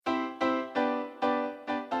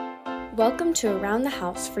Welcome to Around the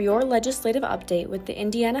House for your legislative update with the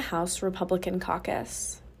Indiana House Republican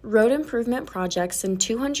Caucus. Road improvement projects in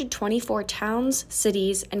 224 towns,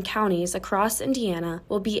 cities, and counties across Indiana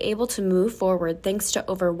will be able to move forward thanks to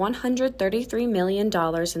over $133 million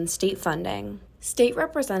in state funding. State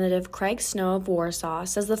Representative Craig Snow of Warsaw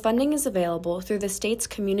says the funding is available through the state's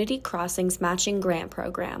Community Crossings Matching Grant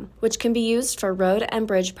Program, which can be used for road and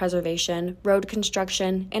bridge preservation, road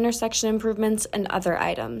construction, intersection improvements, and other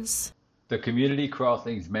items. The Community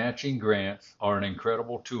Crossings Matching Grants are an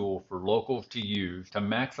incredible tool for locals to use to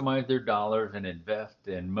maximize their dollars and invest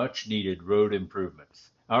in much-needed road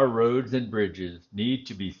improvements. Our roads and bridges need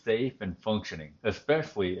to be safe and functioning,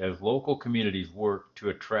 especially as local communities work to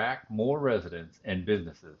attract more residents and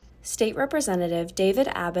businesses. State Representative Dave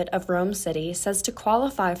Abbott of Rome City says to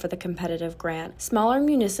qualify for the competitive grant, smaller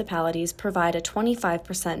municipalities provide a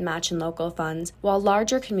 25% match in local funds, while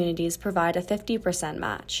larger communities provide a 50%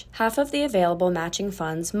 match. Half of the available matching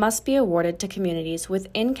funds must be awarded to communities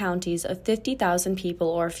within counties of 50,000 people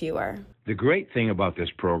or fewer. The great thing about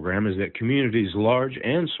this program is that communities large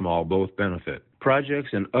and small both benefit.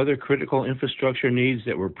 Projects and other critical infrastructure needs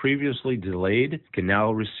that were previously delayed can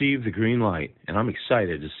now receive the green light, and I'm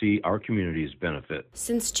excited to see our communities benefit.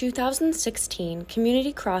 Since 2016,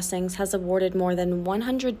 Community Crossings has awarded more than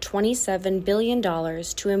 $127 billion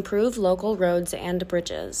to improve local roads and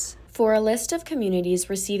bridges. For a list of communities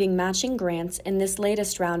receiving matching grants in this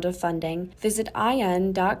latest round of funding, visit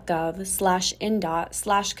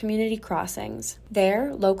in.gov/indot/community-crossings.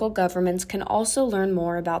 There, local governments can also learn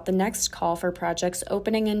more about the next call for projects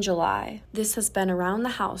opening in July. This has been Around the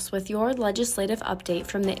House with your legislative update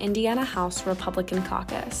from the Indiana House Republican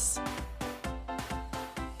Caucus.